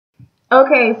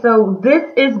Okay, so this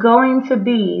is going to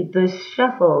be the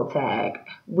shuffle tag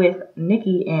with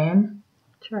Nikki and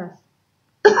Truss.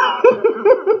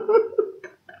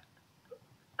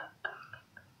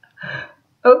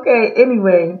 Okay,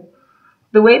 anyway,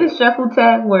 the way the shuffle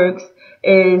tag works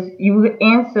is you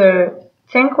answer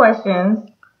 10 questions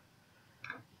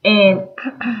and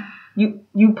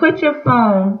you put your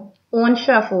phone On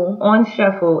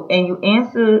shuffle. and you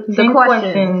answer The 10 questions.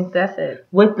 questions That's it.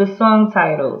 with the song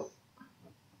titles.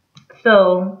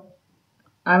 So,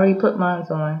 I already put mine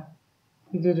on.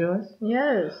 You did yours?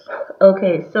 Yes.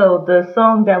 Okay, so the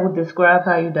song that would describe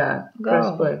how you died. Go.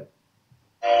 Press play.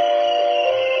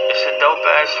 It's a dope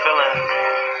ass feeling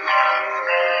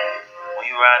when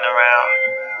you riding around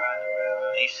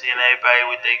and you seeing everybody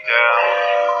with their girl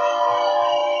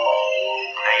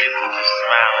and you can just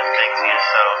smile and think to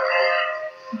yourself,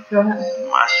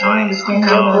 my shorty is the Your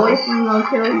coolest. boyfriend gonna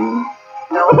kill you.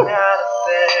 Don't gotta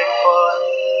beg for it.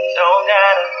 Don't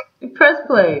gotta. Press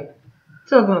play.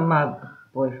 Talking about my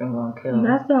boyfriend gonna kill me.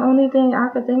 That's the only thing I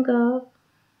could think of.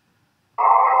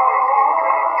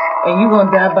 And you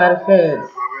gonna die by the feds.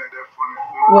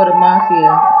 Or the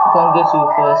mafia gonna get you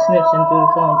for snitching through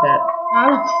the phone tap.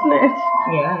 I'm a snitch.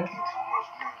 Yeah.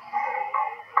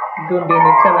 You gonna be in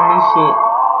there telling me shit.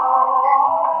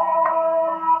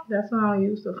 That's why I don't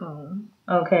use the phone.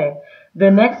 Okay. The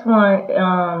next one,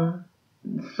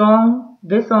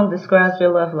 this song describes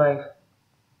your love life.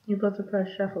 You're supposed to press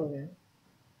shuffle again.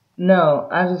 No,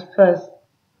 I just press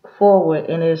forward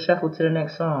and it'll shuffle to the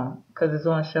next song. Because it's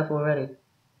on shuffle already.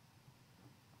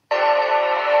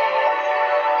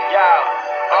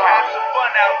 Have some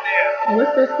fun out there.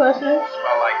 What's this question?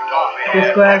 Smell like dope.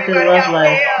 Describes your love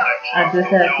life. I just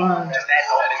had fun. Just that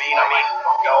don't mean I mean,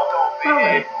 yo,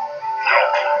 Alright.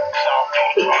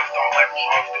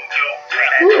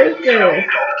 Who is this?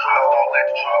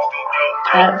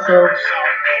 Absol.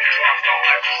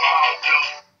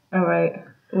 Alright.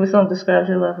 What song describes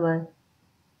your love life?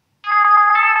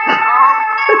 I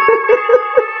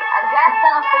got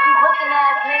something for you looking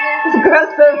ass niggas. Girl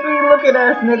said for you looking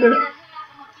ass niggas.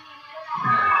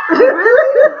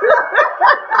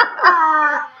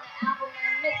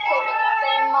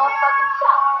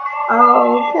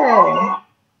 Okay.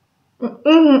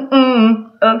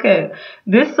 Okay.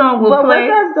 This song will play.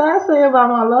 What does that say about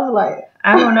my love life?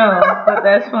 I don't know, but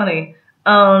that's funny.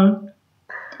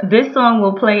 This song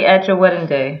will play at your wedding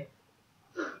day.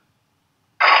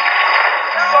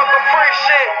 Sucker free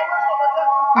shit.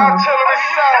 Artillery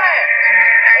South.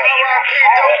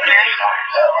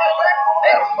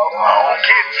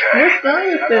 What song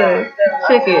is this?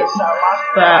 Ticket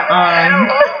by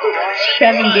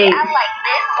Kevin Gates.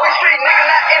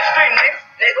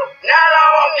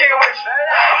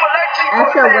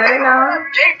 At your wedding now?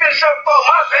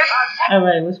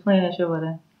 Alright, what's playing at your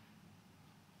wedding?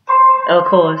 Of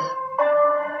course.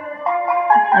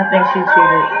 I think she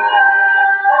cheated.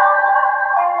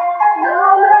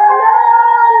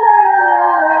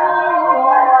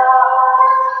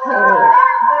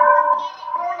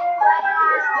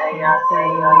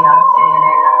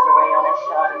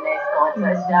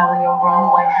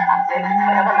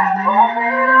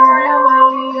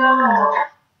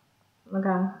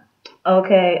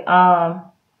 Okay,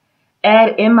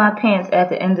 add In My Pants at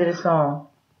the end of the song.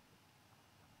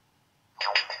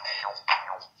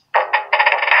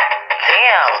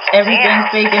 Damn. Everything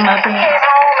fake in my pants.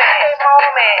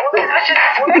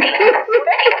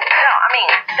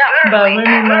 By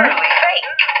Remy Ma.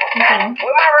 Okay.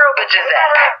 Where my real bitches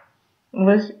at?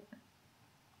 What's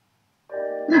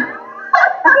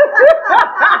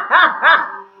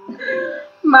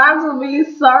Mine will be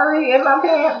sorry in my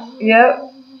pants. Yep.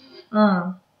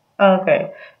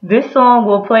 Okay. This song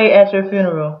will play at your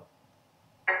funeral.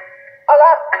 All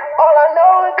I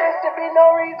know is there should be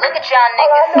no reason. Look at y'all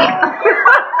niggas.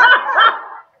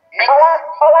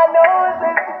 All I know is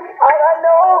there should be. All I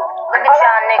know. Look at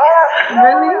y'all niggas.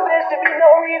 Really? There should be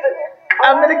no reason.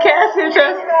 I'm in the casket,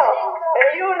 just. And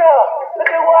you know.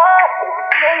 Look at why.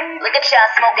 Look at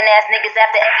y'all smoking ass niggas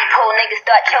after every pole niggas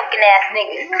start choking ass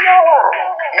niggas. You know why.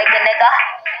 Nigga.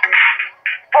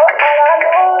 All I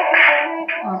know is there should be.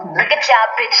 Look at y'all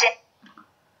bitches.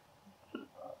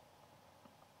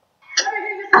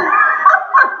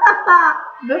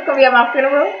 This gonna be at my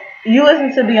funeral? You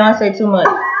listen to Beyonce too much.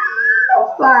 I'm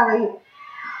sorry.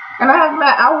 And I have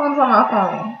my albums on my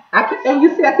phone. And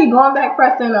you see I keep going back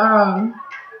pressing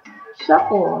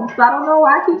shuffle. So I don't know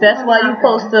why I keep That's why you're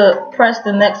supposed to press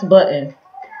the next button.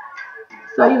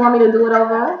 So you want me to do it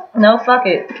over? No, fuck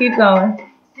it. Keep going.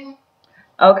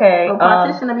 Okay. So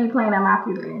partition to be playing at my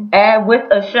funeral. Add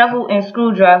with a shovel and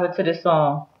screwdriver to the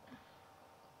song.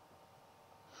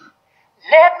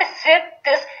 Let me sit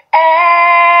this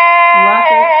ass.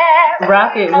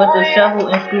 Rocket with the shovel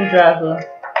and screwdriver.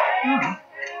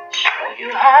 Show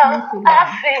you how I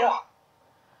feel.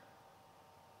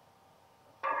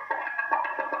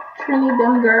 Trini,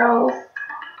 them girls.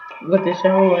 With the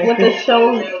shovel and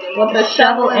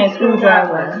shovel and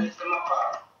screwdriver.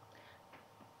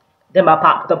 Then I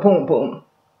pop the boom boom.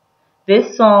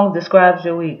 This song describes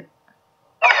your week.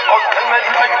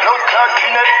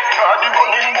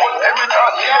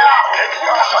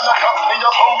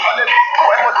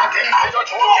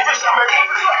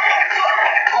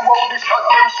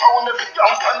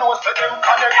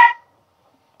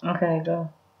 Okay, go.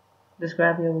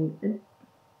 Describe your week. They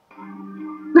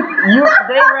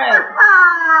right.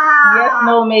 Yes,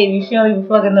 no, maybe. She don't even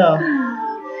fucking know.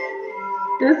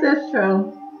 This is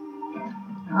true.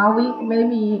 Our week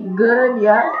maybe good,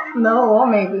 yes, no, or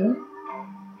maybe.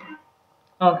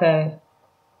 Okay.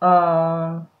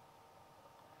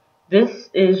 This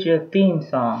is your theme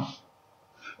song.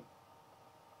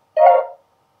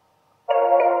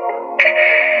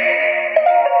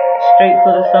 Straight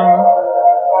for the summer.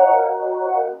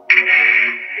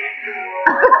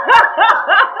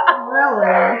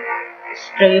 Really?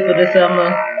 Straight for the summer.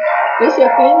 This your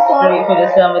theme song? Straight for the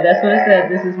summer. That's what it said.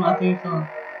 This is my theme song.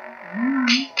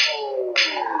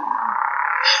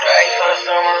 Straight for the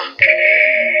summer.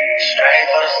 Straight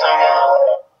for the summer.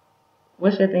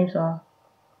 What's your theme song?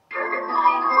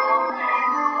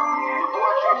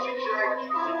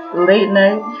 Late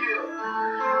night.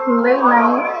 Late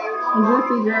night.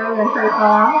 Juicy J and Trey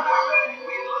Songz.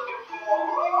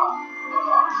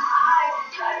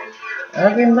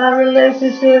 Okay, my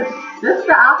relationship. This is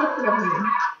the opposite of me.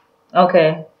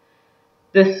 Okay.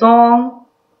 This song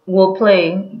will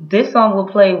play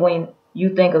when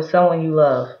you think of someone you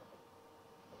love.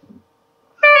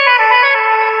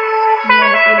 You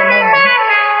want to say the name?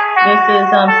 This is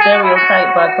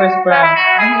Stereotype by Chris Brown.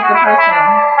 And who's the person?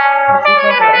 What you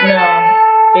think of? No,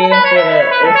 they didn't say that.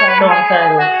 It's song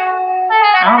title.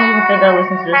 I don't even think I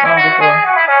listened to this song before.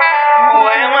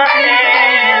 Where my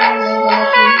hands?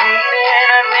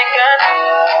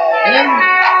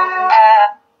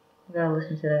 Gotta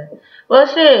listen to that. Well,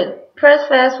 shit. Press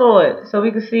fast forward so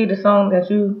we can see the song that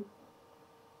you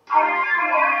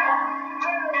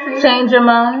change your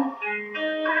mind.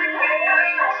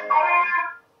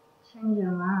 Change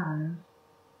your mind.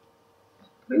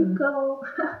 Rico.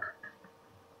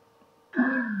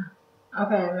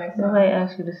 Okay, next one. Somebody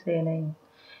asked you to say a name.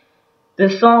 The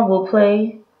song will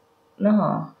play.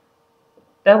 No.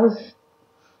 That was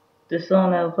the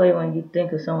song that will play when you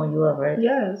think of someone you love, right?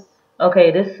 Yes.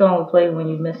 Okay, this song will play when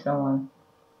you miss someone.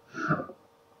 This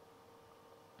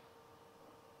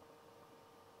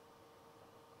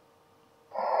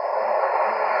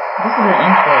is an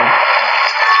intro.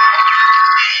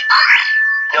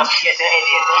 Don't forget the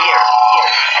Indian here.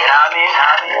 I'm in.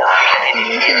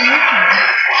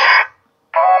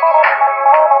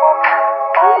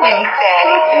 Hey,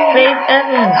 Daddy. Faith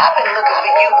Evans. I've been looking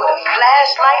for you with a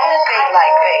flashlight and a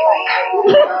daylight, baby.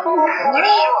 You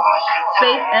sure must be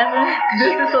Faith Evans. This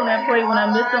is the song that play when I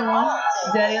miss someone.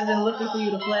 Daddy, I've been looking for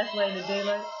you, the flashlight and the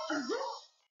daylight.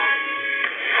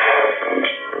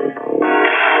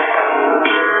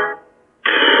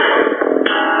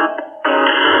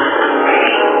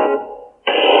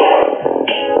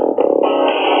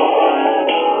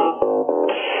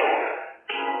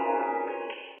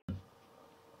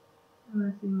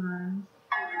 Let's see mine.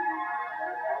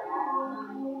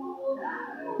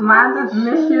 Mine is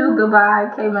Miss You, Goodbye,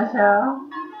 K. Michelle.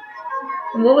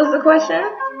 What was the question?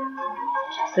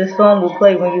 This song will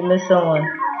play when you miss someone.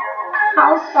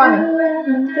 How funny.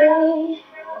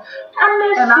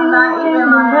 And I'm not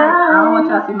even like, I don't want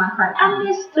y'all to see my crack. I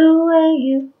miss the way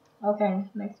you. Okay,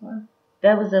 next one.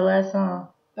 That was the last song.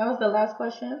 That was the last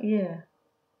question? Yeah.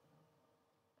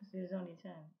 There's only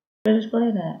 10. Just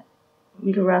play that.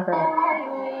 We can rock out.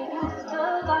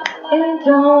 And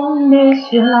don't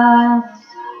miss your life.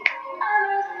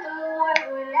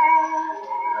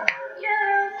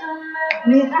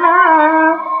 Me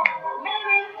smile.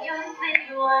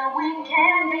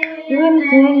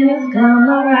 Everything has come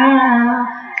around.